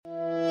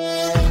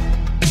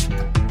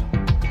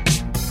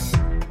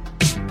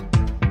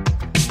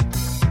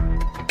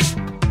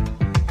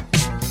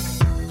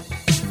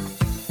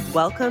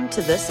Welcome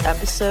to this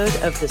episode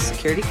of the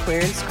Security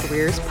Clearance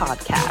Careers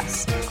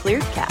Podcast,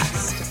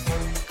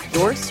 ClearedCast,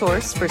 your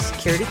source for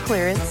security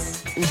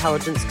clearance,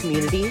 intelligence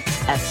community,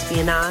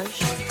 espionage,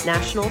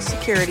 national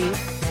security,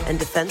 and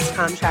defense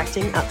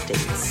contracting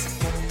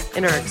updates,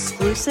 and our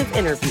exclusive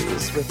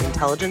interviews with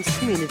intelligence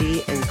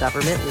community and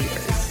government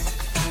leaders.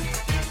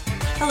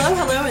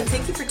 Hello, and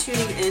thank you for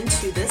tuning in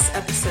to this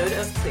episode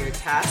of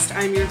ClearedCast.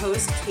 I'm your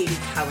host, Katie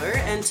Keller,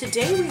 and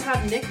today we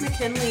have Nick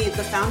McKinley,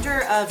 the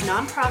founder of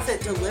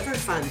nonprofit Deliver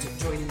Fund,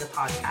 joining the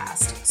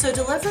podcast. So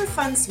Deliver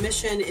Fund's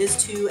mission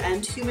is to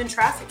end human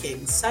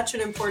trafficking, such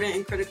an important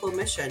and critical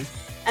mission.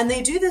 And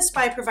they do this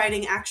by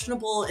providing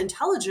actionable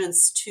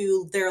intelligence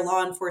to their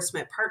law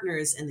enforcement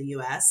partners in the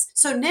U.S.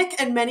 So Nick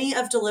and many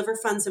of Deliver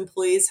Fund's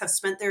employees have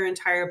spent their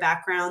entire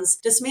backgrounds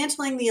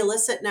dismantling the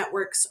illicit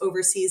networks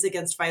overseas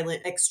against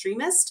violent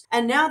extremists.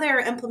 And now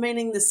they're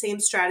implementing the same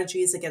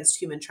strategies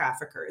against human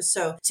traffickers.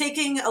 So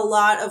taking a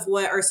lot of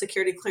what our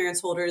security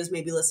clearance holders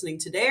may be listening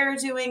today are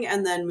doing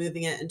and then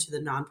moving it into the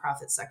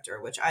nonprofit sector,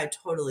 which I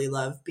totally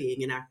love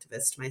being an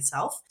activist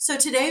myself. So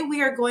today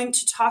we are going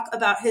to talk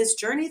about his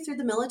journey through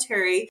the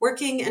military,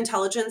 working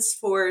intelligence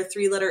for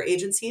three-letter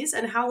agencies,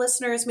 and how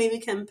listeners maybe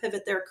can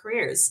pivot their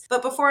careers.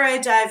 But before I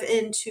dive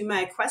into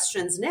my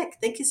questions, Nick,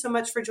 thank you so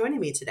much for joining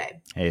me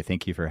today. Hey,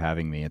 thank you for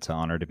having me. It's an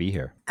honor to be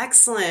here.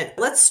 Excellent.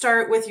 Let's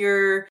start with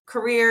your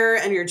career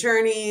and your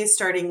journey,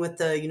 starting with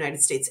the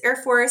United States Air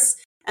Force,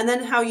 and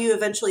then how you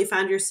eventually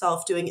found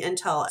yourself doing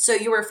intel. So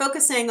you were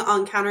focusing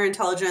on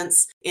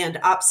counterintelligence and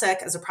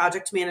OPSEC as a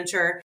project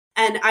manager.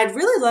 And I'd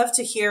really love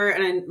to hear,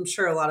 and I'm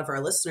sure a lot of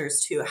our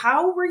listeners too,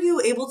 how were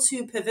you able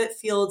to pivot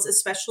fields,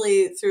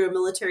 especially through a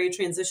military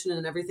transition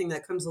and everything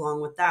that comes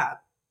along with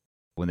that?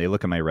 When they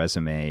look at my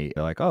resume,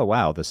 they're like, oh,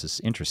 wow, this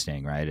is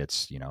interesting, right?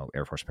 It's,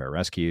 Air Force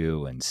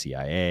Pararescue and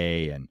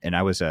CIA. And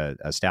I was a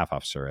staff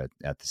officer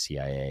at the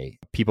CIA.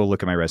 People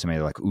look at my resume,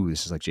 they're like, ooh,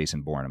 this is like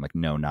Jason Bourne. I'm like,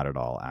 no, not at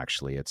all,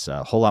 actually. It's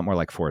a whole lot more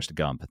like Forrest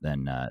Gump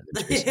than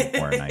Jason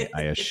Bourne,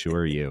 I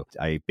assure you.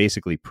 I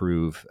basically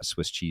prove a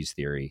Swiss cheese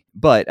theory.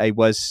 But I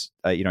was,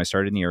 I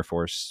started in the Air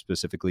Force,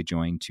 specifically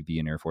joined to be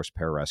an Air Force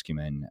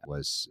pararescueman.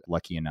 Was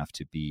lucky enough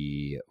to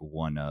be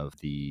one of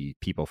the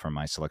people from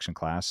my selection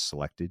class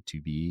selected to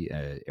be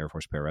Air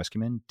Force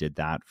pararescueman. Did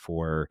that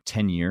for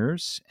 10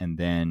 years. And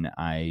then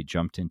I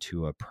jumped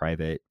into a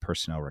private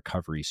personnel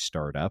recovery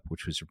startup,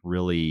 which was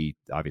really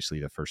obviously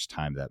the first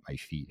time that my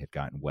feet had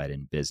gotten wet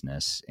in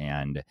business.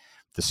 And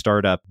the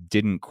startup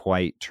didn't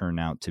quite turn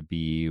out to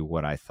be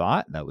what I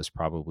thought. That was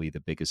probably the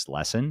biggest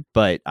lesson.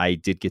 But I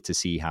did get to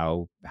see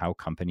how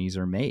companies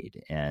are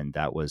made. And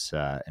that was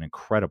an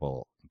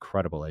incredible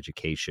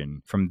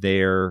education. From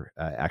there,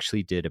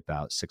 actually did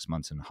about 6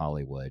 months in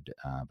Hollywood,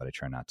 but I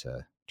try not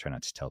to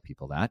tell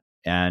people that.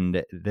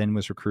 And then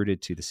was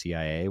recruited to the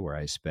CIA, where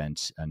I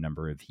spent a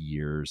number of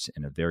years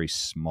in a very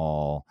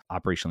small,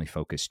 operationally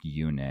focused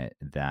unit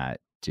that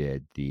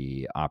did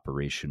the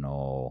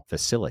operational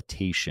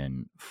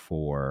facilitation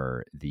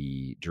for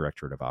the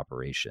Directorate of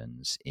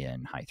Operations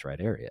in high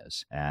threat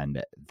areas.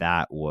 And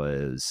that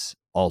was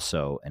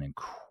also an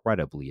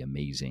incredibly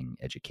amazing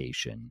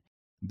education.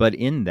 But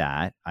in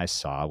that, I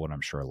saw what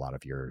I'm sure a lot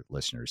of your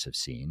listeners have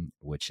seen,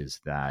 which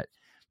is that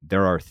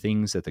there are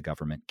things that the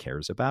government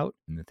cares about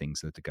and the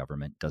things that the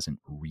government doesn't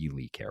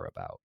really care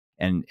about.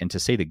 And to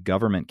say the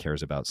government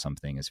cares about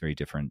something is very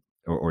different,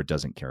 or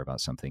doesn't care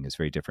about something is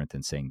very different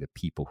than saying the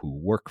people who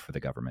work for the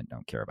government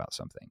don't care about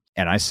something.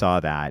 And I saw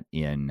that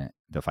in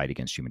the fight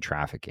against human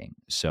trafficking.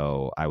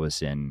 So I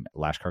was in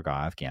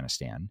Lashkar-Gah,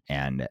 Afghanistan,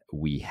 and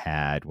we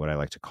had what I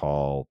like to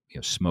call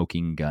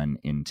smoking gun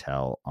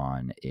intel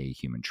on a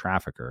human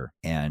trafficker.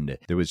 And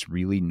there was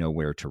really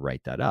nowhere to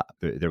write that up.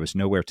 There was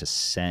nowhere to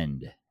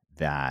send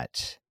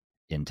that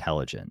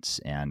intelligence.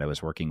 And I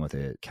was working with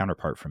a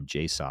counterpart from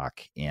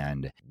JSOC,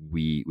 and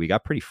we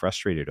got pretty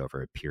frustrated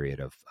over a period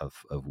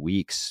of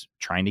weeks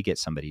trying to get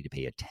somebody to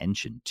pay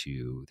attention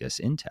to this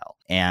intel.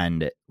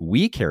 And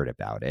we cared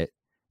about it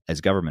as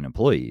government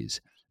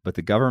employees, but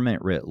the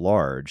government writ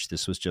large,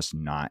 this was just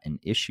not an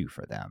issue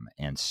for them.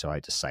 And so I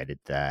decided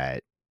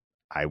that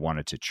I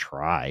wanted to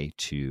try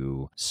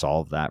to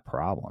solve that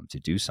problem, to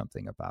do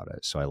something about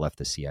it. So I left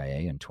the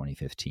CIA in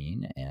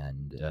 2015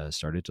 and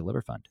started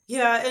Deliver Fund.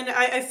 Yeah, and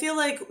I feel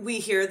like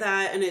we hear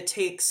that, and it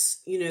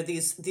takes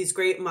these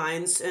great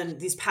minds and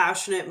these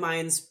passionate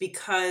minds,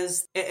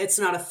 because it's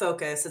not a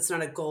focus, it's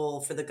not a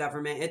goal for the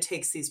government. It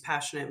takes these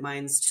passionate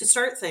minds to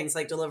start things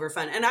like Deliver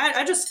Fund. And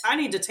I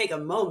need to take a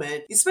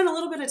moment. You spent a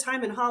little bit of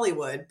time in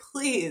Hollywood.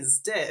 Please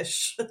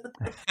dish.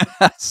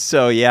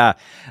 So yeah,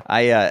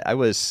 I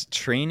was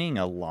training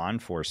a law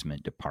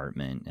enforcement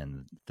department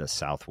in the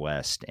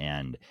Southwest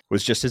and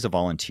was just as a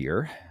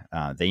volunteer.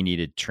 They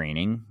needed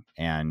training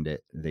and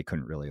they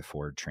couldn't really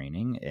afford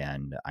training,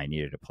 and I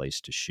needed a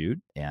place to shoot,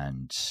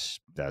 and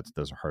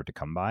those are hard to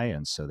come by.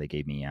 And so they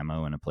gave me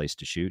ammo and a place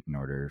to shoot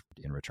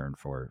in return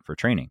for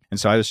training. And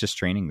so I was just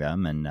training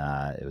them, and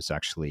it was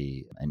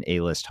actually an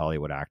A-list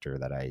Hollywood actor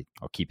that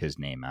I'll keep his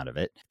name out of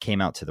it,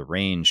 came out to the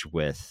range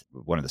with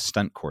one of the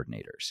stunt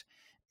coordinators.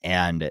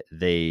 And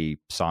they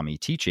saw me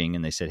teaching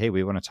and they said, hey,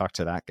 we want to talk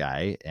to that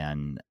guy.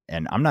 And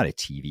I'm not a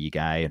TV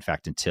guy. In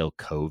fact, until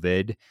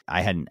COVID,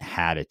 I hadn't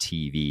had a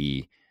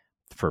TV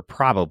for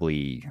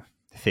probably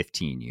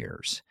 15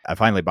 years. I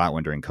finally bought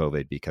one during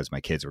COVID because my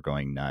kids were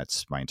going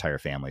nuts. My entire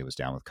family was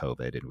down with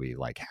COVID and we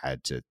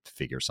had to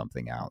figure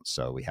something out.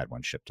 So we had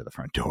one shipped to the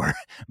front door.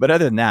 But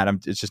other than that,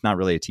 it's just not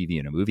really a TV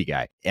and a movie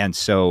guy. And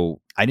so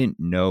I didn't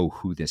know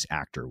who this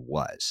actor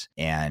was.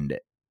 And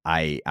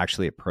I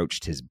actually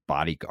approached his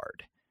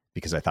bodyguard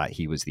because I thought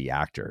he was the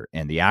actor.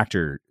 And the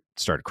actor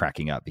started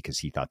cracking up because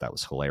he thought that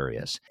was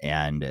hilarious.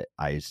 And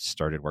I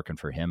started working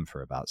for him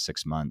for about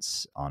 6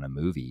 months on a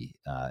movie.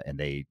 And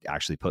they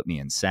actually put me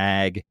in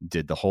SAG,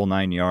 did the whole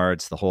 9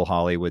 yards, the whole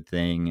Hollywood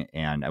thing.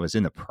 And I was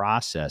in the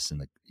process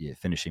and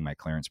finishing my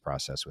clearance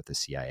process with the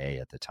CIA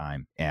at the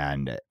time.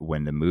 And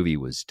when the movie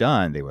was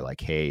done, they were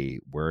like, hey,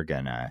 we're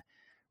gonna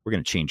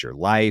change your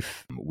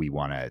life. We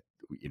want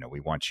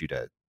you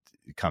to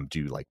come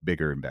do like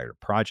bigger and better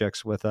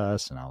projects with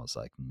us. And I was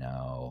like,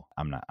 no,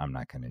 I'm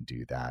not going to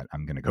do that.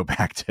 I'm going to go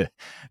back to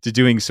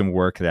doing some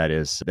work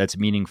that's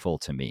meaningful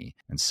to me.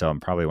 And so I'm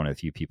probably one of the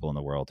few people in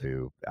the world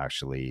who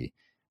actually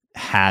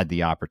had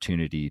the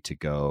opportunity to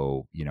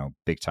go,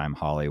 big time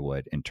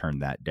Hollywood and turn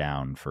that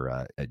down for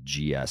a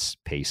GS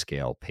pay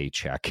scale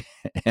paycheck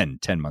and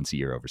 10 months a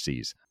year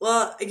overseas.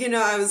 Well,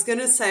 I was going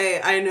to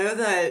say, I know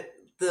that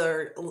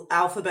the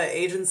alphabet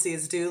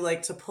agencies do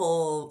like to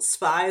pull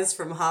spies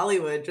from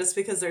Hollywood just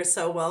because they're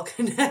so well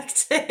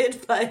connected,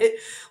 but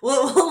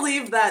we'll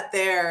leave that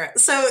there.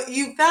 So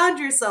you found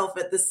yourself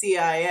at the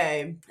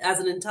CIA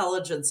as an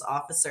intelligence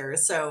officer.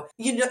 So,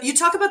 you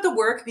talk about the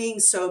work being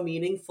so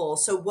meaningful.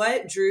 So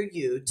what drew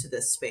you to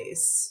this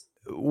space?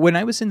 When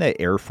I was in the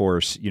Air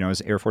Force, I was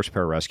Air Force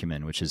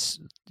pararescueman, which is,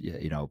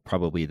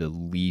 probably the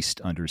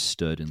least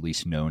understood and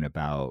least known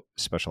about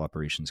special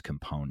operations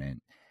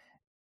component.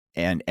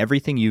 And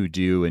everything you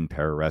do in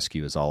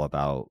pararescue is all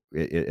about,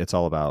 it's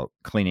all about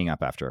cleaning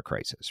up after a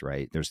crisis,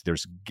 right?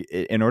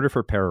 In order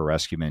for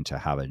pararescuemen to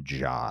have a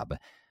job,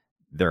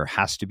 there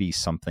has to be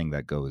something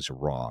that goes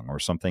wrong or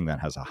something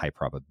that has a high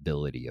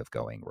probability of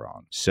going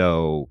wrong.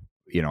 So,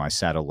 I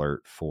sat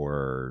alert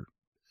for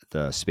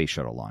the space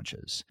shuttle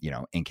launches,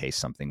 in case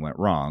something went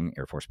wrong.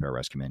 Air Force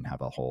pararescuemen have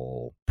a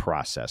whole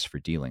process for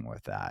dealing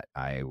with that.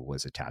 I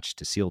was attached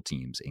to SEAL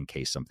teams in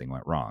case something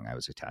went wrong. I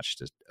was attached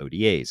to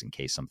ODAs in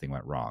case something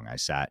went wrong. I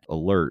sat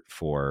alert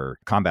for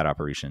combat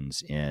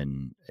operations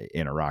in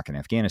Iraq and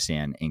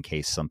Afghanistan in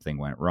case something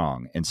went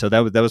wrong. And so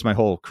that was my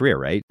whole career,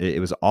 right? It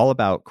was all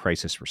about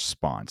crisis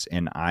response.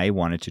 And I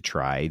wanted to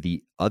try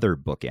the other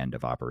bookend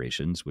of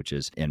operations, which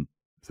is, and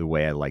the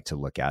way I like to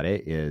look at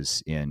it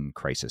is in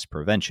crisis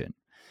prevention.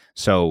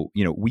 So,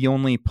 we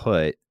only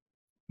put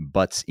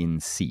butts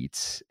in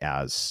seats,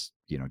 as,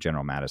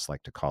 General Mattis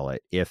liked to call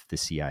it, if the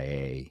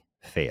CIA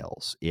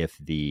fails, if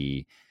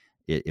the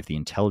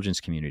intelligence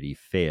community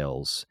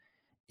fails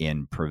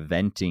in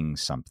preventing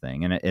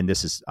something. And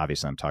this is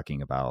obviously, I'm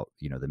talking about,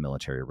 the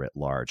military writ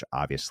large.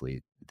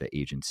 Obviously, the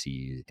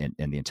agency and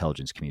the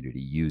intelligence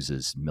community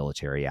uses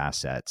military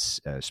assets,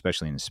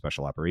 especially in the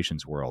special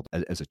operations world,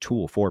 as a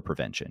tool for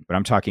prevention. But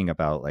I'm talking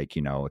about like,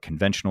 a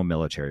conventional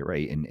military,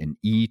 right? An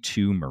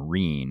E-2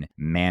 Marine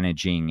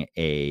managing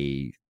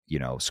a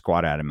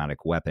squad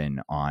automatic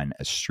weapon on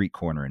a street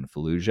corner in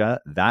Fallujah.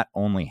 That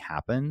only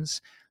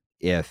happens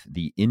if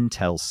the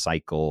intel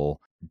cycle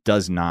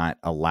does not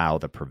allow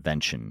the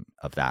prevention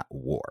of that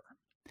war.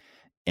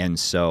 And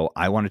so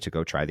I wanted to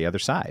go try the other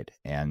side.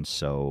 And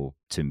so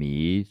to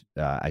me,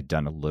 I'd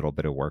done a little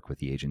bit of work with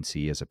the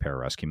agency as a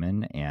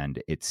pararescueman,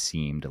 and it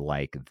seemed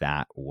like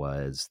that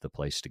was the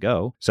place to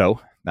go. So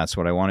that's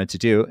what I wanted to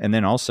do. And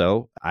then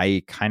also,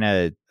 I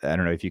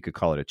don't know if you could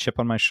call it a chip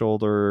on my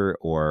shoulder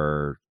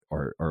or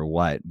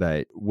what,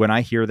 but when I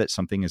hear that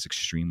something is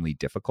extremely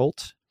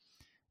difficult,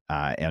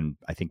 and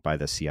I think by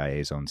the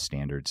CIA's own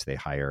standards, they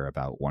hire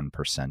about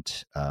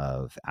 1%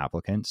 of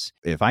applicants.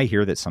 If I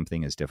hear that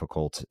something is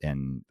difficult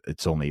and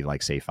it's only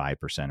like, say, 5%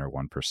 or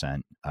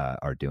 1%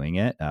 are doing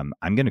it,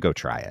 I'm going to go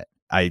try it.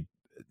 I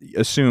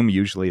assume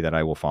usually that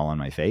I will fall on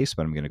my face,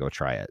 but I'm going to go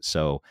try it.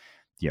 So,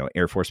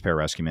 Air Force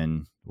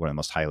pararescueman, one of the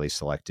most highly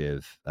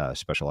selective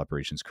special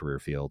operations career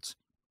fields.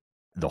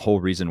 The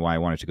whole reason why I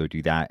wanted to go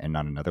do that and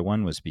not another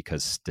one was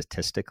because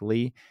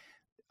statistically,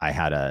 I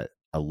had a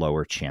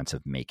lower chance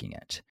of making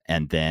it.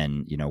 And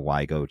then,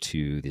 why go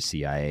to the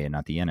CIA and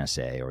not the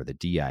NSA or the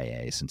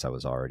DIA since I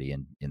was already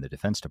in the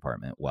Defense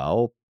Department?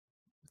 Well,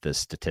 the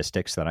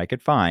statistics that I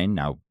could find,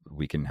 now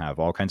we can have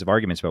all kinds of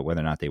arguments about whether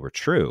or not they were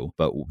true,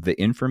 but the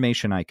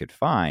information I could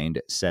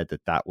find said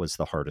that was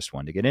the hardest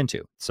one to get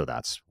into. So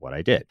that's what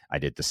I did. I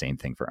did the same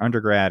thing for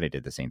undergrad. I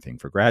did the same thing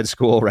for grad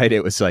school, right?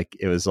 It's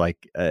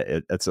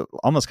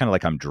almost kind of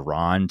like I'm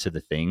drawn to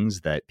the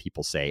things that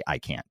people say I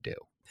can't do.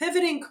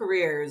 pivoting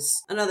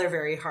careers, another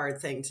very hard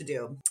thing to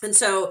do. And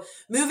so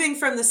moving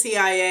from the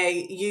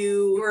CIA,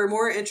 you were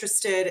more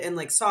interested in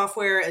like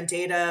software and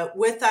data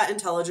with that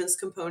intelligence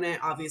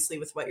component, obviously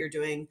with what you're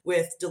doing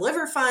with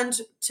Deliver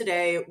Fund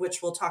today,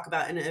 which we'll talk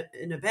about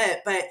in a bit.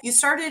 But you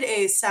started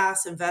a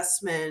SaaS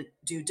investment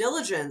due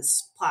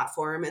diligence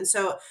platform. And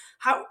so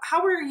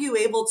how were you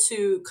able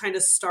to kind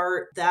of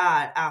start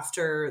that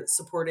after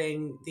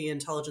supporting the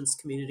intelligence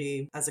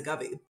community as a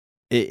Govy?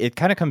 It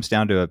kind of comes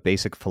down to a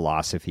basic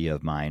philosophy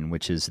of mine,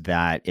 which is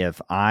that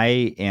if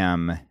I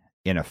am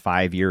in a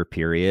 5-year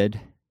period,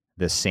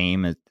 the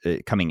same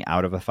coming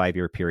out of a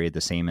 5-year period,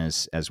 the same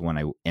as when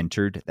I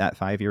entered that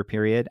 5-year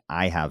period,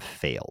 I have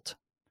failed.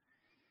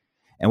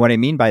 And what I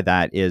mean by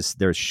that is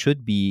there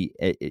should be,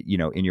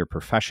 in your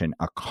profession,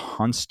 a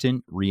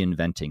constant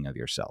reinventing of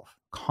yourself.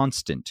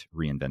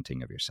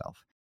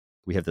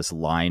 We have this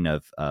line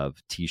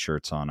of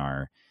T-shirts on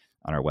our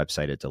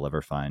website at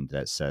Deliver Fund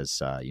that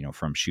says,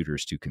 from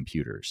shooters to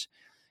computers,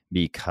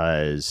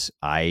 because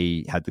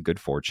I had the good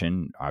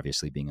fortune,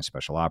 obviously being a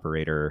special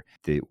operator,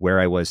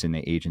 where I was in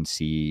the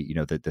agency,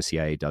 the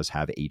CIA does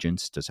have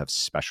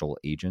special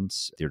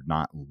agents. They're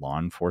not law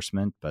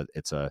enforcement, but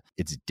it's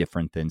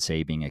different than,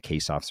 say, being a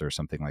case officer or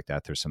something like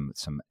that. There's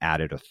some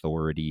added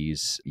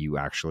authorities. You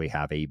actually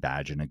have a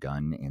badge and a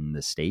gun in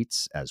the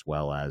States, as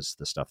well as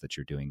the stuff that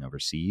you're doing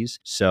overseas.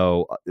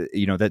 So,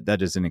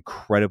 that is an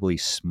incredibly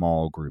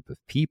small group of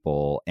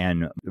people,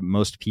 and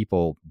most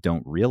people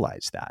don't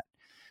realize that.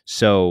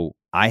 So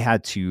I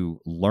had to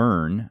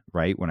learn,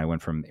 right, when I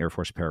went from Air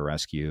Force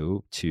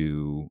Pararescue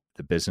to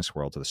the business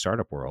world, to the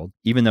startup world,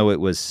 even though it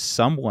was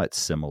somewhat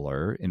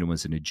similar and it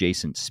was an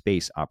adjacent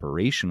space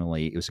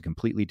operationally, it was a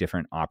completely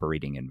different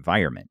operating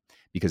environment,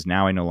 because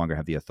now I no longer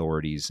have the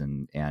authorities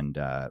and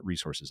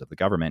resources of the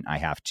government. I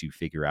have to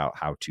figure out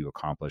how to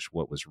accomplish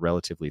what was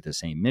relatively the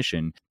same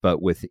mission,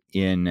 but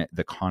within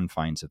the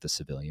confines of the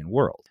civilian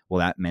world. Well,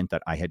 that meant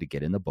that I had to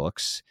get in the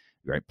books.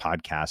 Right,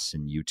 podcasts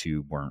and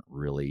YouTube weren't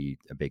really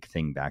a big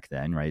thing back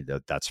then, right?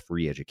 That's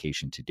free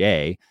education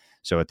today.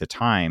 So at the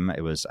time,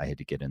 I had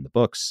to get in the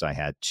books. I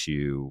had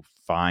to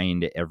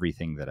find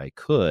everything that I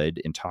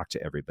could and talk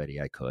to everybody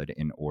I could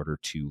in order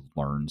to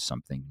learn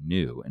something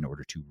new, in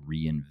order to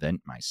reinvent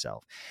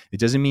myself.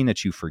 It doesn't mean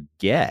that you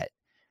forget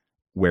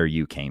where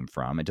you came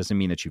from. It doesn't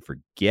mean that you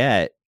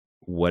forget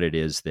what it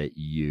is that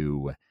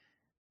you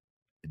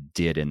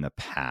did in the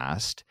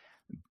past.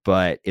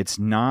 But it's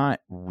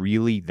not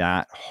really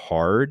that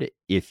hard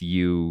if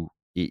you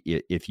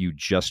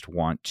just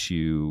want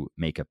to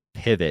make a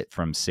pivot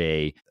from,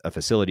 say, a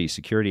facility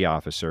security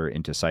officer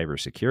into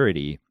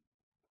cybersecurity.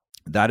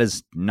 That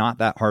is not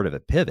that hard of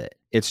a pivot.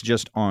 It's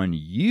just on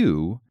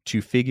you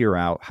to figure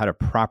out how to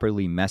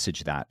properly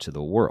message that to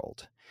the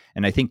world.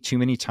 And I think too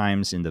many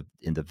times in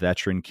the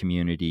veteran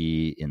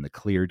community, in the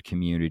cleared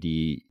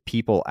community,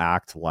 people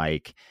act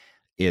like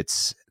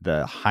it's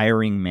the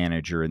hiring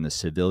manager in the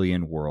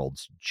civilian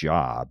world's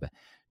job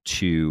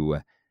to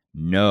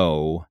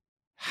know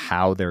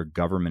how their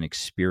government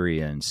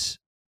experience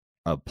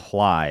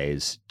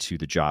applies to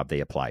the job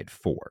they applied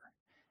for.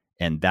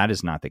 And that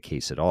is not the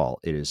case at all.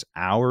 It is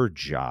our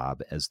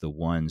job as the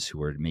ones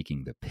who are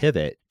making the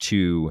pivot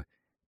to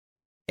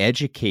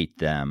educate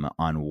them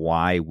on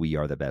why we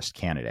are the best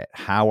candidate,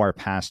 how our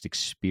past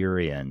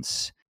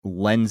experience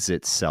lends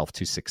itself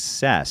to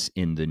success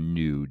in the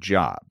new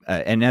job.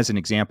 And as an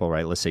example,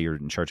 right, let's say you're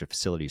in charge of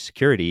facility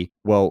security.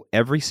 Well,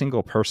 every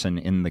single person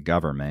in the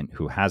government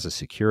who has a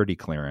security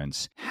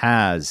clearance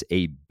has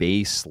a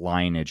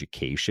baseline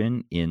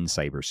education in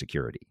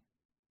cybersecurity.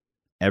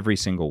 Every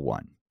single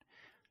one.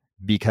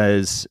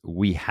 Because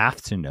we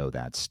have to know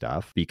that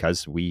stuff,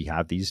 because we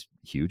have these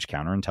huge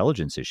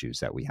counterintelligence issues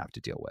that we have to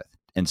deal with.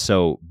 And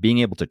so being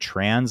able to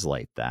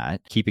translate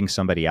that, keeping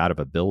somebody out of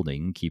a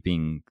building,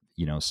 keeping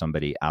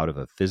somebody out of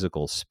a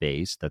physical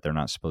space that they're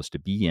not supposed to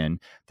be in,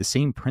 the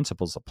same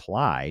principles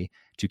apply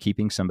to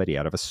keeping somebody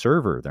out of a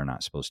server they're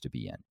not supposed to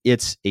be in.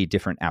 It's a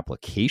different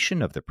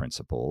application of the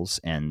principles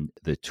and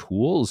the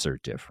tools are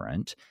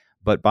different,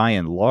 but by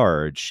and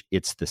large,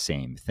 it's the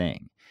same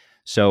thing.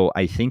 So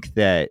I think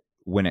that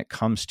when it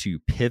comes to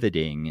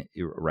pivoting,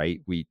 right,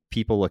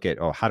 people look at,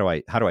 how do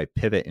I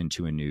pivot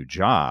into a new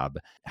job?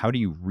 How do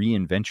you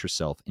reinvent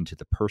yourself into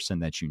the person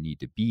that you need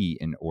to be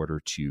in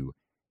order to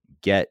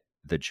get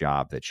the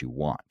job that you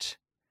want?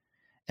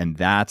 And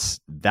that's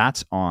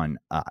on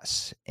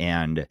us.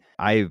 And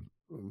I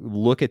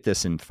look at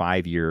this in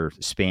 5-year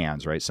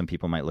spans, right? Some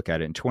people might look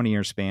at it in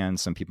 20-year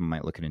spans. Some people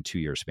might look at it in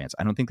 2-year spans.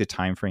 I don't think the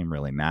time frame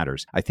really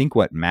matters. I think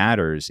what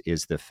matters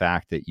is the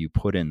fact that you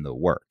put in the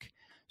work.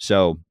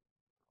 So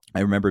I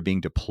remember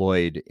being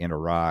deployed in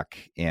Iraq,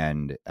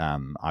 and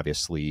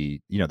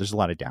obviously, there's a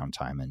lot of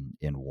downtime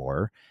in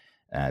war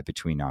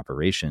between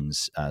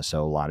operations.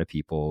 So a lot of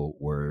people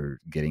were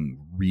getting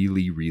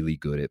really, really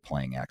good at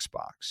playing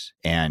Xbox.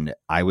 And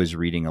I was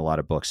reading a lot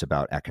of books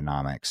about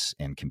economics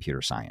and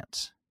computer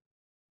science,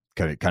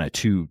 kind of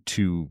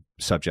two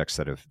subjects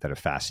that have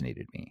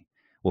fascinated me.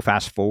 Well,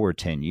 fast forward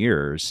 10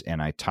 years,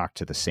 and I talked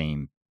to the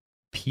same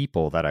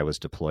people that I was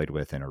deployed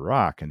with in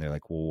Iraq, and they're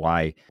like, well,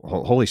 why?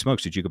 Holy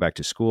smokes, did you go back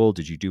to school?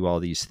 Did you do all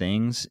these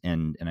things?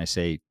 And I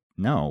say,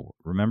 no.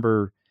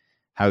 Remember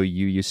how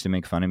you used to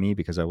make fun of me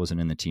because I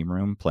wasn't in the team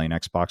room playing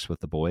Xbox with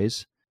the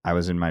boys? I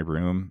was in my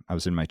room. I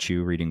was in my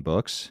chew reading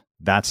books.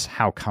 That's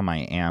how come I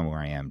am where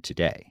I am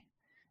today.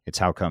 It's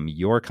how come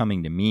you're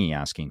coming to me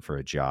asking for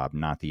a job,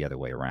 not the other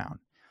way around.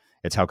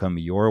 It's how come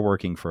you're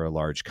working for a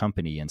large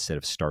company instead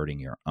of starting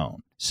your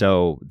own.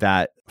 So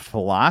that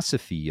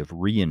philosophy of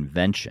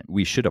reinvention,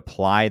 we should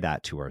apply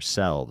that to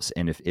ourselves.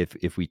 And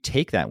if we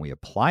take that and we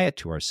apply it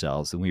to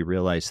ourselves, then we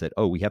realize that,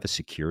 oh, we have a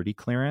security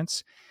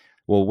clearance.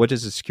 Well, what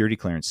does a security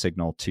clearance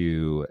signal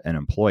to an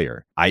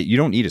employer? You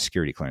don't need a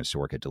security clearance to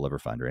work at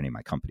DeliverFund or any of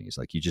my companies.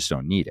 Like, you just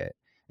don't need it.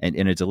 And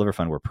in a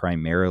DeliverFund, we're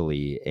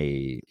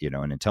primarily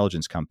an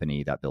intelligence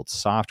company that builds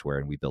software,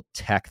 and we build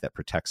tech that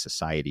protects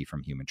society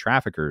from human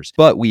traffickers.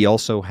 But we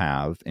also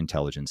have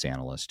intelligence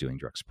analysts doing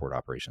direct support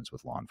operations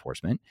with law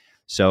enforcement.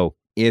 So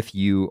if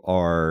you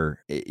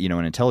are,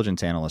 an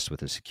intelligence analyst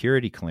with a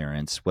security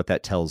clearance, what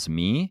that tells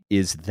me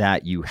is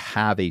that you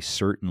have a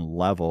certain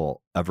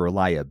level of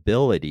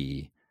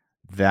reliability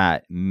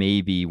that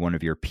maybe one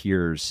of your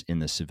peers in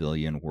the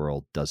civilian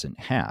world doesn't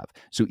have.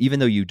 So even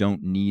though you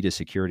don't need a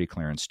security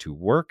clearance to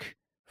work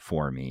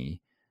for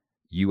me,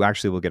 you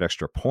actually will get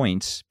extra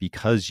points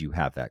because you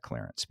have that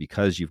clearance,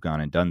 because you've gone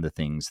and done the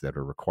things that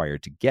are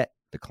required to get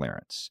the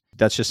clearance.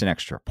 That's just an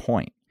extra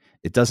point.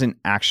 It doesn't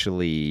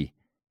actually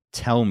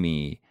tell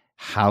me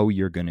how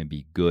you're going to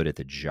be good at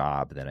the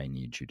job that I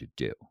need you to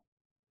do.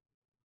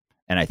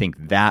 And I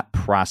think that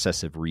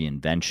process of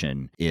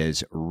reinvention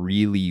is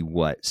really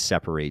what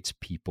separates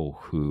people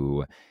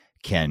who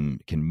can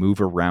move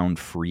around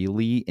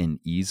freely and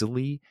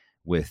easily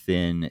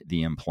within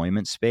the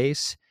employment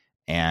space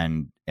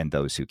and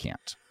those who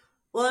can't.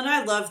 Well, and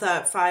I love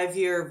that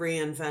 5-year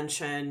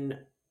reinvention.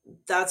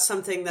 That's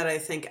something that I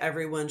think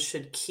everyone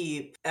should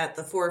keep at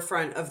the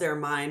forefront of their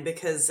mind,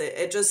 because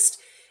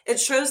it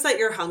shows that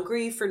you're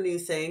hungry for new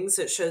things.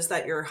 It shows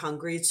that you're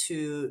hungry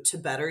to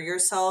better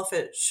yourself.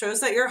 It shows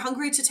that you're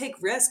hungry to take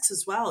risks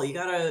as well. You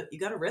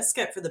gotta risk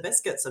it for the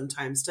biscuit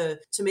sometimes to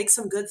make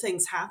some good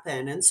things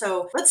happen. And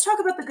so let's talk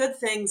about the good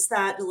things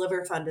that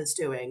DeliverFund is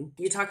doing.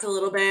 You talked a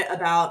little bit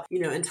about,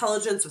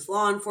 intelligence with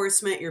law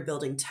enforcement. You're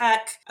building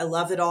tech. I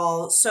love it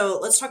all. So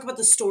let's talk about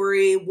the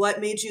story. What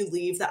made you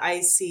leave the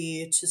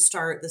IC to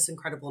start this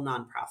incredible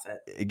nonprofit?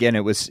 Again,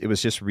 it was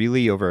just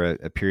really over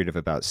a period of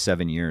about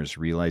 7 years,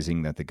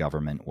 realizing that the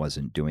government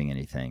wasn't doing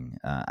anything.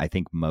 I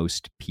think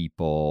most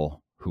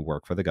people who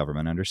work for the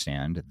government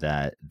understand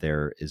that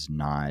there is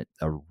not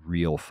a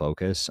real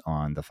focus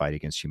on the fight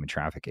against human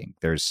trafficking.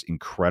 There's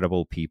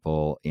incredible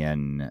people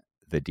in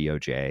the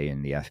DOJ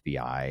and the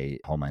FBI,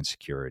 Homeland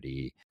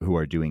Security, who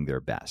are doing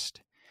their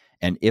best.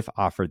 And if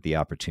offered the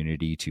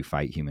opportunity to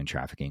fight human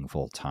trafficking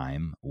full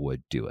time,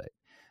 would do it.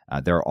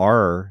 There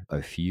are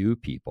a few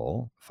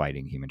people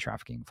fighting human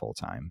trafficking full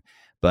time,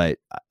 but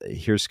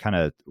here's kind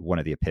of one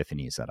of the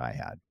epiphanies that I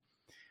had.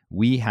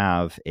 We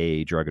have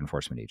a drug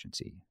enforcement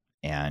agency,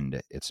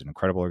 and it's an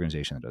incredible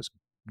organization that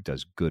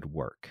does good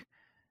work.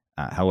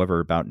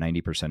 However, about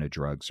 90% of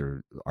drugs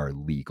are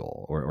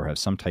legal or have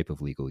some type of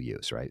legal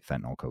use, right?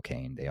 Fentanyl,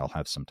 cocaine, they all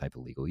have some type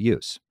of legal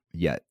use.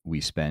 Yet we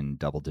spend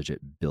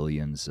double-digit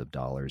billions of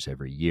dollars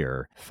every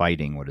year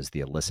fighting what is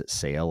the illicit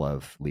sale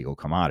of legal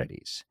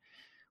commodities.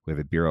 We have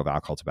a Bureau of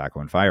Alcohol, Tobacco,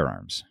 and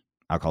Firearms.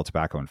 Alcohol,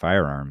 tobacco, and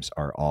firearms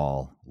are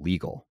all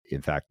legal.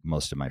 In fact,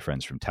 most of my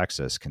friends from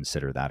Texas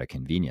consider that a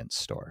convenience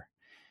store.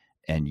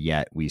 And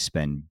yet we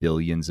spend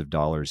billions of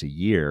dollars a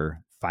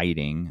year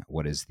fighting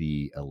what is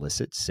the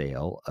illicit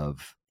sale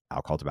of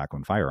alcohol, tobacco,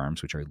 and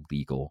firearms, which are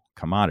legal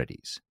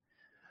commodities.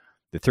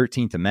 The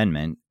 13th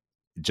Amendment,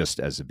 just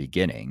as a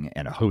beginning,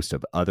 and a host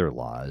of other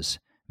laws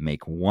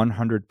make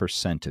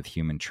 100% of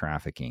human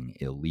trafficking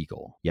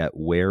illegal. Yet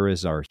where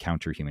is our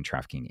counter-human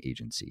trafficking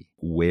agency?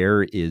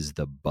 Where is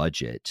the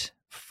budget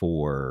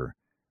for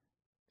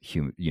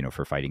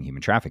fighting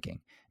human trafficking?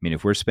 I mean,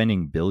 if we're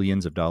spending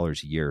billions of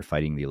dollars a year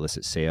fighting the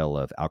illicit sale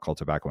of alcohol,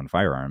 tobacco, and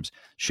firearms,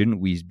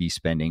 shouldn't we be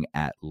spending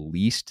at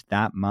least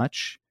that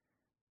much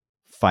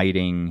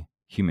fighting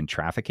human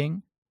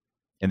trafficking?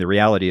 And the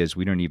reality is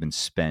we don't even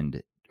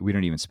spend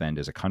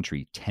as a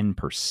country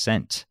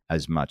 10%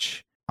 as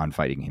much on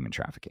fighting human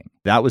trafficking.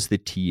 That was the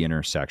T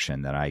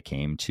intersection that I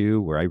came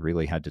to, where I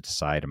really had to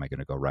decide, am I going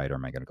to go right or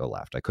am I going to go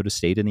left? I could have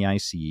stayed in the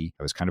IC.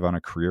 I was kind of on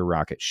a career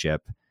rocket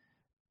ship.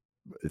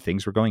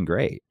 Things were going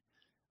great.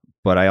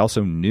 But I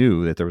also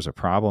knew that there was a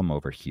problem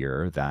over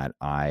here that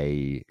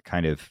I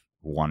kind of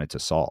wanted to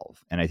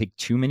solve. And I think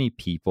too many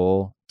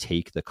people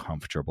take the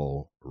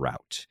comfortable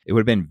route. It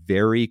would have been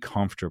very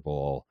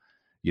comfortable.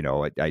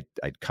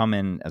 I'd come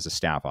in as a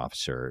staff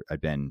officer.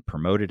 I'd been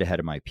promoted ahead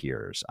of my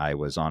peers. I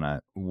was on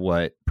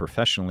what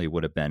professionally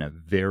would have been a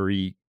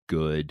very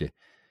good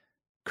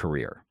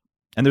career.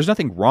 And there's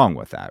nothing wrong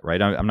with that,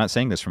 right? I'm not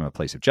saying this from a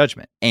place of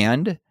judgment.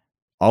 And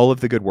all of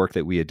the good work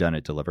that we had done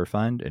at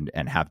DeliverFund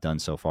and have done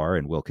so far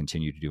and will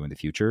continue to do in the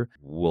future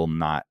will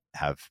not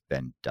have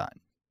been done.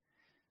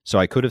 So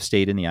I could have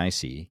stayed in the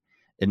IC.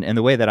 And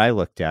the way that I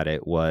looked at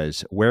it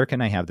was, where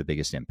can I have the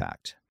biggest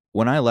impact?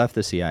 When I left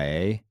the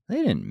CIA,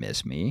 they didn't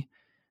miss me.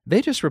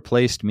 They just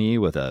replaced me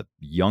with a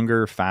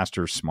younger,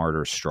 faster,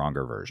 smarter,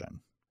 stronger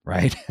version.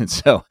 Right. And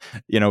so,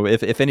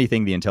 if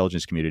anything, the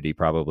intelligence community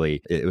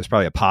it was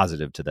probably a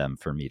positive to them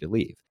for me to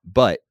leave.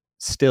 But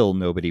still,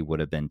 nobody would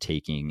have been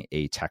taking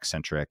a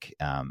tech-centric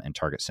and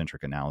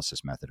target-centric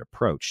analysis method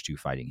approach to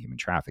fighting human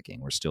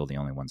trafficking. We're still the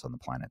only ones on the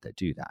planet that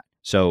do that.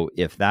 So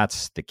if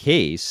that's the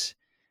case,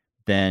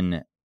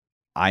 then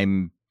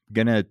I'm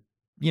going to,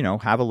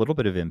 have a little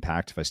bit of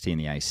impact if I stay in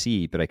the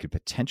IC, but I could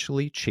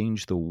potentially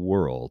change the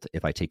world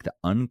if I take the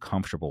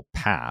uncomfortable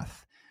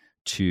path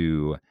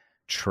to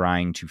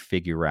trying to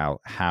figure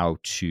out how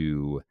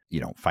to,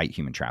 fight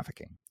human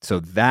trafficking. So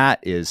that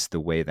is the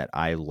way that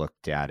I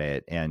looked at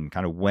it. And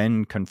kind of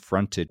when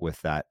confronted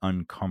with that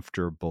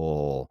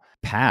uncomfortable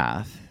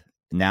path,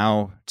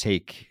 now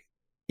take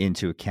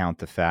into account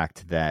the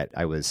fact that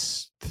I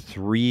was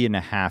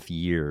 3.5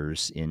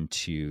 years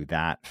into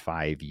that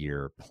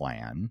 5-year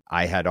plan.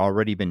 I had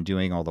already been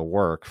doing all the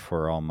work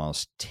for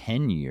almost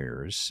 10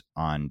 years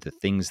on the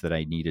things that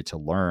I needed to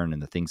learn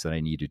and the things that I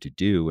needed to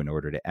do in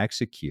order to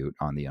execute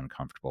on the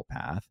uncomfortable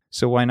path.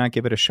 So why not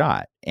give it a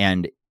shot?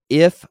 And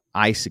if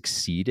I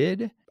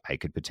succeeded, I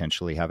could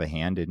potentially have a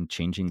hand in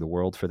changing the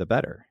world for the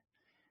better.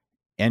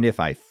 And if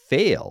I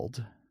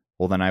failed,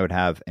 well, then I would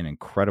have an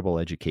incredible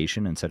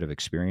education and set of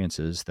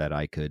experiences that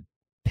I could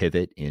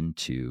pivot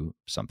into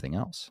something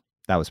else.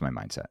 That was my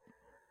mindset.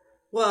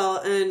 Well,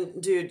 and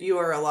dude, you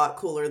are a lot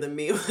cooler than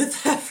me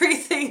with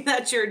everything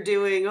that you're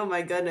doing. Oh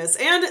my goodness.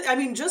 And I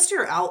mean, just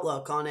your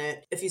outlook on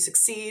it. If you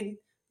succeed,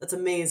 that's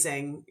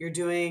amazing. You're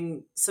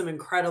doing some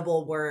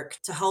incredible work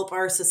to help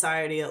our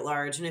society at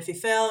large. And if you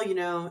fail,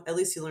 at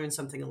least you learn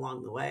something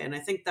along the way. And I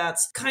think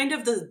that's kind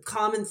of the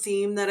common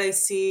theme that I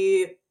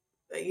see,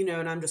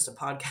 and I'm just a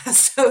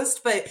podcast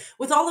host, but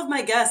with all of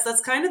my guests,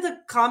 that's kind of the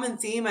common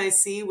theme I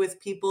see with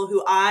people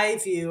who I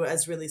view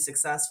as really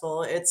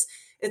successful.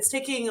 It's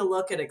taking a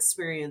look at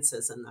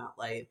experiences in that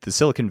light. The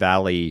Silicon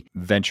Valley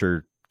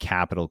venture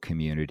capital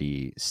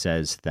community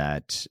says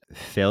that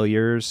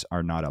failures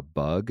are not a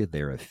bug,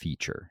 they're a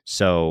feature.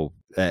 So,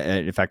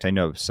 in fact, I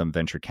know some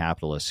venture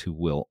capitalists who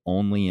will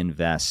only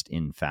invest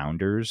in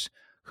founders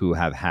who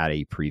have had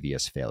a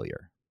previous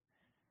failure,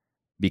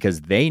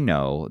 because they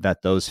know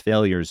that those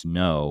failures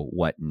know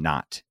what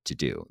not to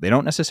do. They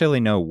don't necessarily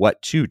know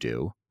what to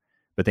do,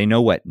 but they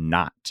know what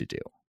not to do.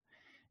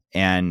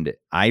 And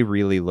I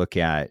really look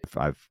at, if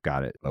I've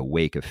got a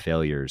wake of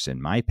failures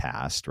in my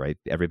past, right?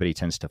 Everybody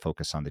tends to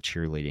focus on the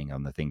cheerleading,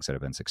 on the things that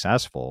have been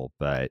successful.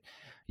 But,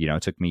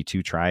 it took me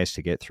 2 tries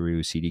to get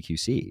through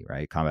CDQC,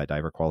 right? Combat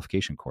Diver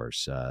Qualification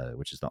Course,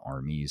 which is the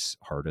Army's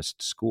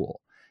hardest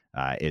school.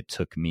 It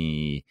took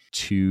me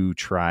 2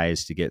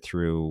 tries to get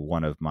through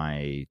one of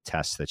my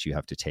tests that you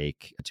have to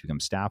take to become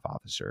staff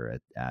officer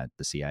at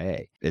the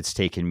CIA. It's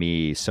taken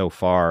me so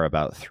far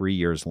about 3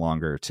 years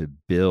longer to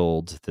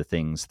build the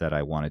things that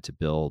I wanted to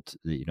build,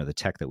 the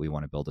tech that we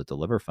want to build at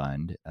Deliver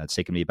Fund. It's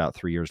taken me about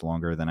 3 years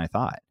longer than I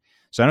thought.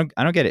 So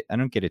I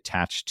don't get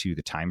attached to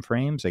the time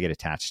frames. I get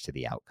attached to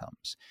the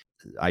outcomes.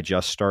 I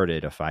just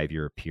started a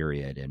 5-year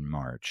period in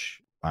March.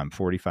 I'm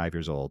 45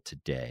 years old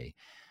today.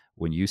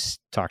 When you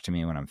talk to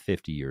me when I'm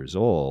 50 years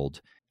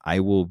old, I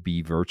will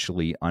be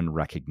virtually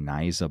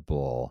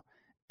unrecognizable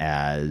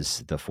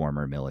as the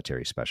former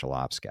military special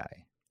ops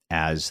guy,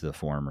 as the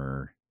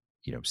former,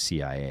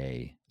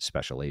 CIA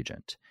special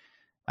agent.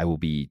 I will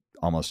be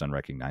almost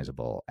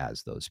unrecognizable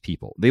as those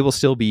people. They will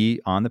still be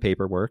on the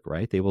paperwork,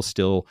 right? They will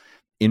still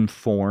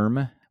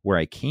inform where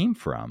I came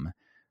from,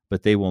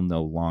 but they will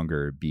no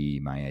longer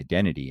be my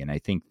identity. And I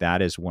think that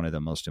is one of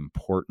the most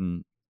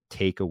important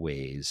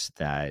takeaways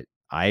that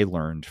I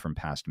learned from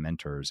past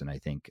mentors. And I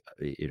think,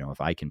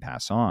 if I can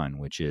pass on,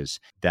 which is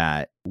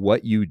that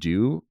what you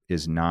do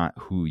is not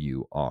who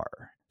you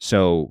are.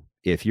 So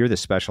if you're the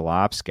special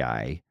ops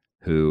guy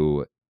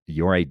who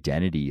your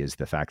identity is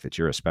the fact that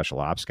you're a special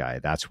ops guy,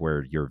 that's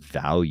where your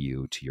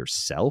value to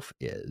yourself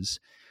is.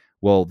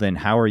 Well, then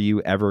how are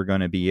you ever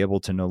going to be able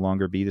to no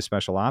longer be the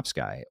special ops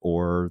guy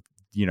or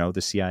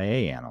the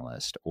CIA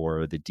analyst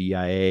or the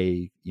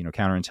DIA,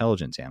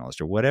 counterintelligence analyst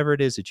or whatever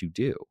it is that you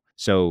do?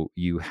 So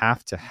you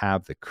have to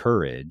have the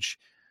courage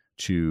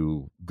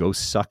to go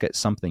suck at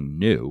something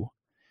new.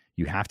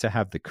 You have to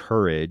have the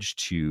courage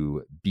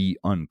to be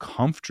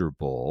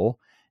uncomfortable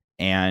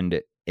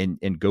and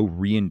go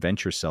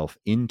reinvent yourself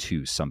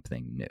into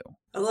something new.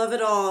 I love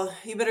it all.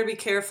 You better be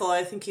careful.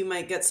 I think you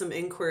might get some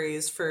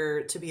inquiries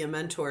to be a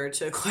mentor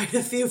to quite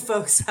a few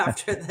folks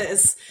after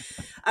this.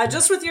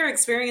 Just with your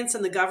experience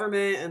in the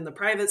government and the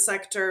private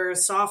sector,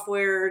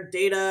 software,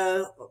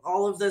 data,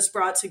 all of this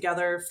brought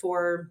together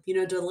for,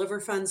 Deliver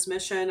Fund's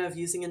mission of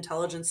using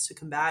intelligence to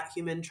combat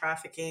human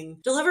trafficking.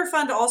 Deliver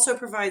Fund also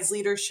provides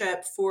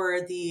leadership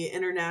for the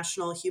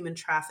International Human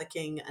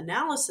Trafficking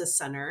Analysis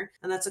Center,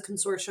 and that's a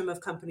consortium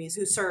of companies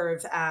who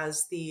serve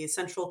as the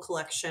central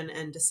collection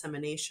and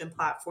dissemination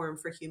platform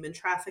for human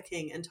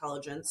trafficking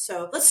intelligence.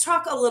 So let's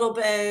talk a little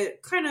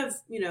bit, kind of,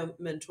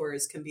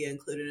 mentors can be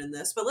included in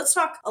this, but let's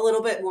talk a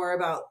little bit more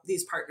about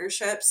these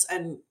partnerships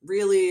and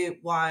really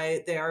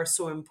why they are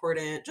so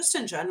important, just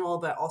in general,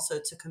 but also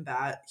to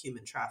combat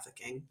human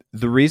trafficking.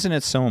 The reason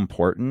it's so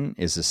important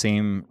is the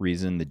same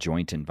reason the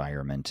joint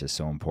environment is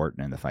so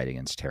important in the fight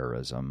against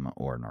terrorism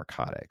or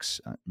narcotics.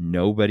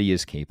 Nobody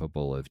is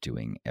capable of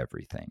doing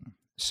everything.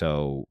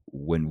 So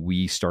when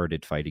we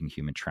started fighting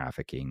human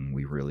trafficking,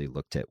 we really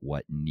looked at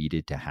what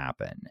needed to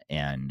happen.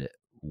 And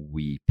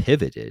we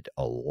pivoted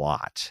a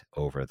lot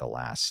over the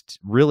last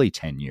really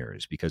 10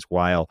 years, because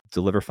while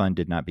Deliver Fund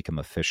did not become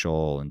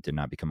official and did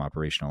not become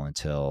operational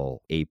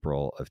until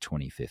April of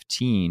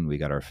 2015, we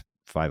got our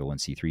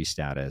 501c3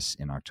 status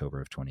in October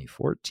of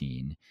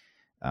 2014.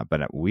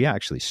 But we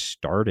actually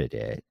started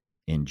it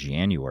in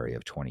January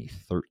of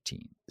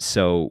 2013.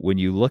 So when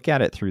you look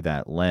at it through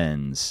that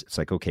lens, it's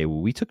like, okay,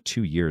 well, we took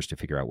 2 years to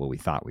figure out what we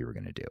thought we were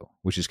going to do,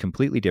 which is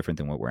completely different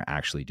than what we're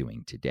actually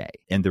doing today.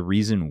 And the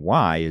reason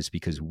why is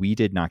because we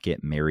did not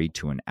get married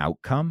to an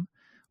outcome.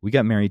 We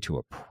got married to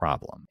a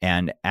problem.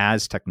 And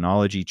as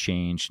technology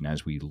changed and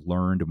as we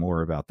learned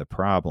more about the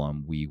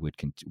problem, we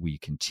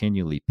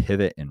continually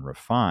pivot and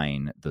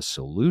refine the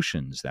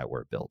solutions that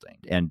we're building.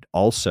 And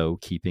also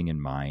keeping in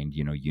mind,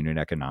 unit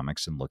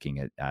economics and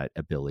looking at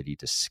ability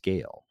to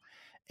scale.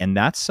 And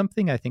that's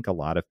something I think a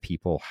lot of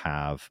people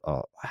have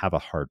a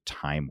hard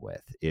time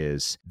with,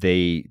 is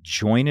they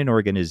join an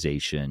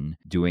organization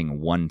doing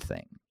one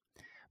thing.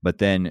 But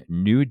then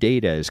new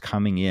data is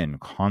coming in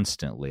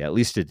constantly. At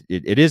least it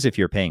is if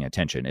you're paying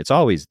attention.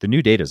 The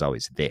new data is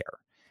always there.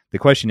 The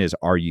question is,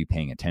 are you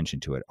paying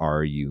attention to it?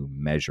 Are you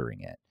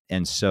measuring it?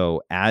 And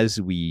so as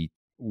we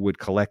would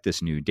collect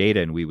this new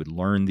data and we would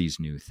learn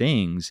these new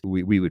things,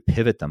 we would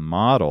pivot the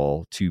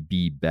model to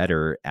be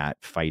better at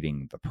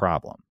fighting the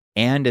problem.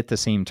 And at the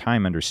same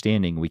time,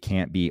 understanding we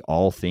can't be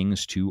all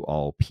things to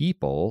all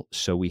people,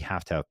 so we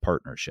have to have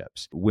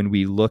partnerships. When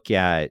we look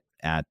at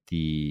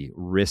the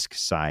risk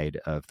side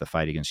of the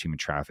fight against human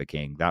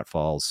trafficking, that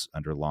falls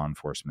under law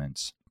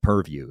enforcement's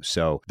purview.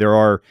 So there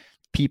are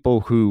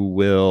people who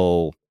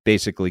will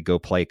basically go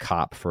play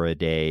cop for a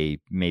day,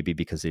 maybe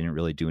because they didn't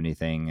really do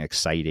anything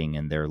exciting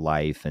in their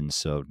life. And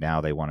so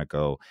now they want to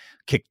go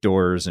kick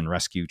doors and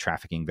rescue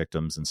trafficking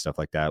victims and stuff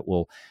like that.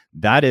 Well,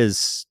 that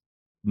is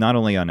not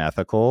only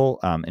unethical,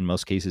 in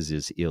most cases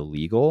is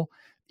illegal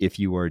if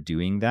you are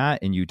doing that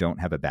and you don't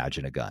have a badge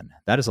and a gun.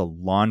 That is a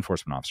law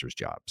enforcement officer's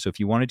job. So if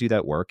you want to do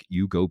that work,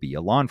 you go be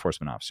a law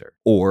enforcement officer,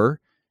 or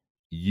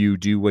you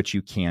do what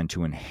you can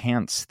to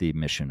enhance the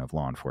mission of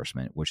law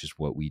enforcement, which is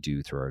what we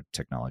do through our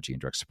technology and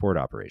direct support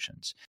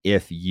operations.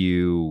 If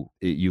you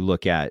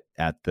look at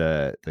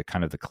the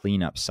kind of the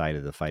cleanup side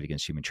of the fight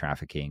against human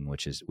trafficking,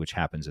 which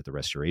happens at the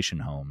restoration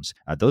homes,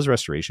 those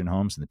restoration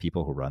homes and the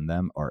people who run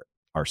them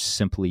are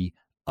simply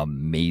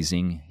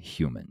amazing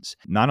humans.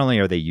 Not only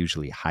are they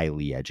usually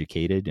highly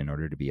educated in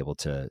order to be able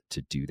to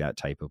do that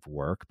type of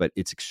work, but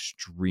it's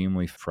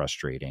extremely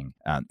frustrating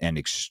and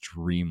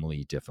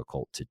extremely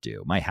difficult to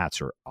do. My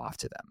hats are off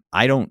to them.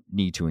 I don't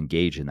need to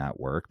engage in that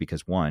work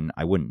because, one,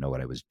 I wouldn't know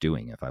what I was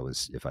doing if I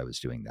was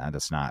doing that.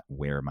 That's not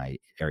where my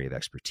area of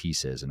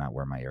expertise is and not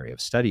where my area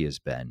of study has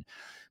been.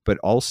 But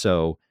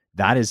also,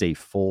 that is a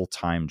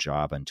full-time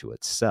job unto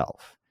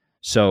itself.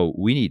 So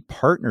we need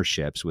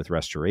partnerships with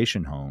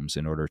restoration homes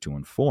in order to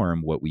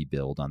inform what we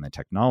build on the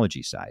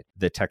technology side.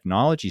 The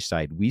technology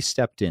side, we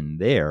stepped in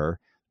there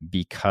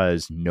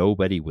because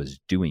nobody was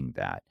doing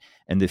that.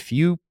 And the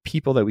few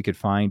people that we could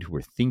find who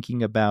were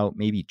thinking about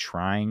maybe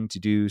trying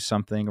to do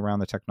something around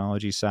the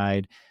technology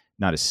side,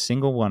 not a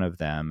single one of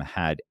them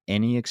had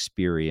any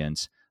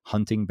experience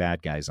hunting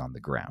bad guys on the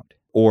ground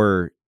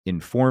or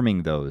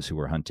informing those who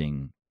were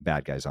hunting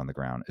bad guys on the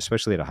ground,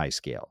 especially at a high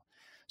scale.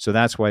 So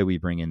that's why we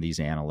bring in these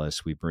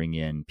analysts. We bring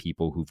in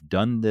people who've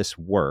done this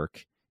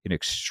work in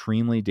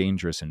extremely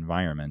dangerous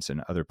environments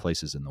in other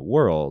places in the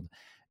world.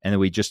 And then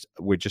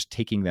we're just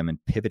taking them and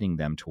pivoting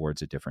them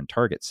towards a different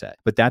target set.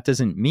 But that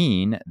doesn't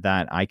mean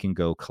that I can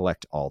go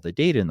collect all the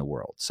data in the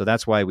world. So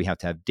that's why we have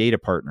to have data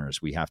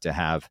partners. We have to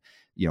have,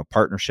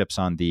 partnerships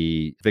on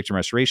the victim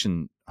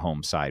restoration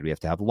home side. We have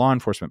to have law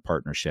enforcement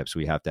partnerships.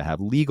 We have to have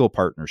legal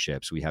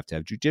partnerships. We have to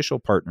have judicial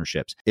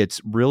partnerships.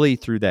 It's really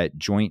through that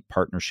joint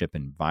partnership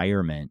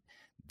environment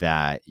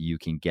that you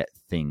can get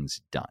things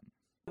done.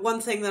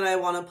 One thing that I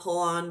want to pull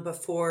on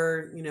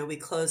before, we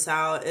close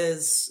out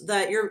is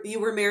that you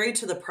were married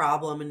to the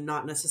problem and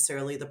not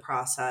necessarily the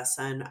process.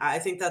 And I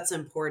think that's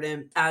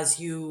important as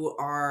you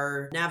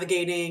are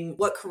navigating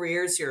what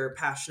careers you're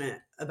passionate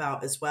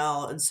about as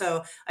well. And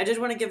so I did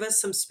want to give us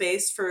some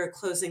space for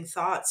closing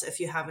thoughts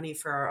if you have any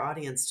for our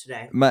audience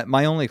today.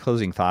 My only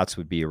closing thoughts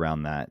would be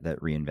around that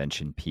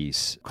reinvention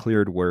piece.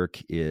 Cleared work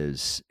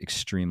is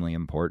extremely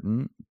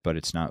important, but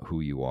it's not who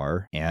you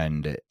are.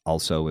 And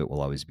also it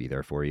will always be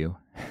there for you.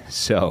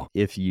 So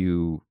if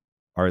you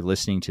are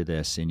listening to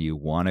this and you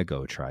want to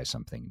go try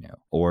something new,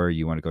 or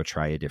you want to go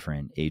try a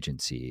different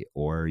agency,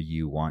 or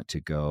you want to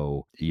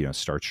go,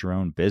 start your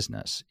own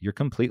business, you're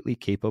completely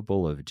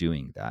capable of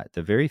doing that.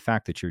 The very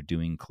fact that you're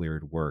doing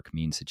cleared work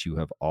means that you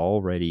have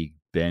already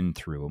been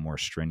through a more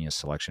strenuous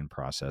selection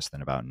process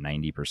than about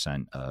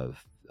 90%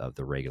 of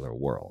the regular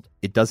world.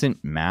 It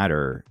doesn't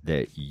matter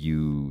that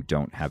you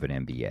don't have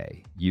an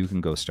MBA. You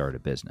can go start a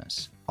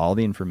business. All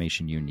the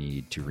information you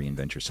need to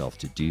reinvent yourself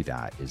to do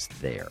that is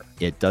there.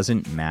 It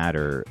doesn't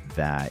matter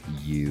that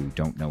you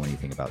don't know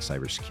anything about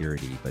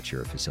cybersecurity, but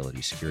you're a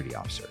facility security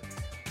officer.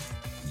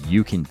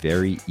 You can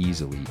very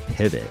easily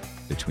pivot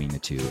between the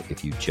two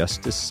if you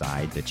just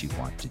decide that you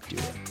want to do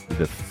it.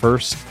 The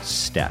first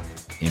step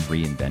in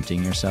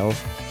reinventing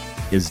yourself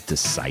is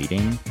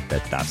deciding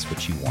that that's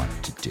what you want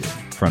to do.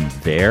 From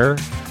there,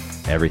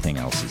 everything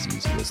else is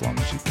easy as long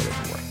as you put it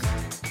to work.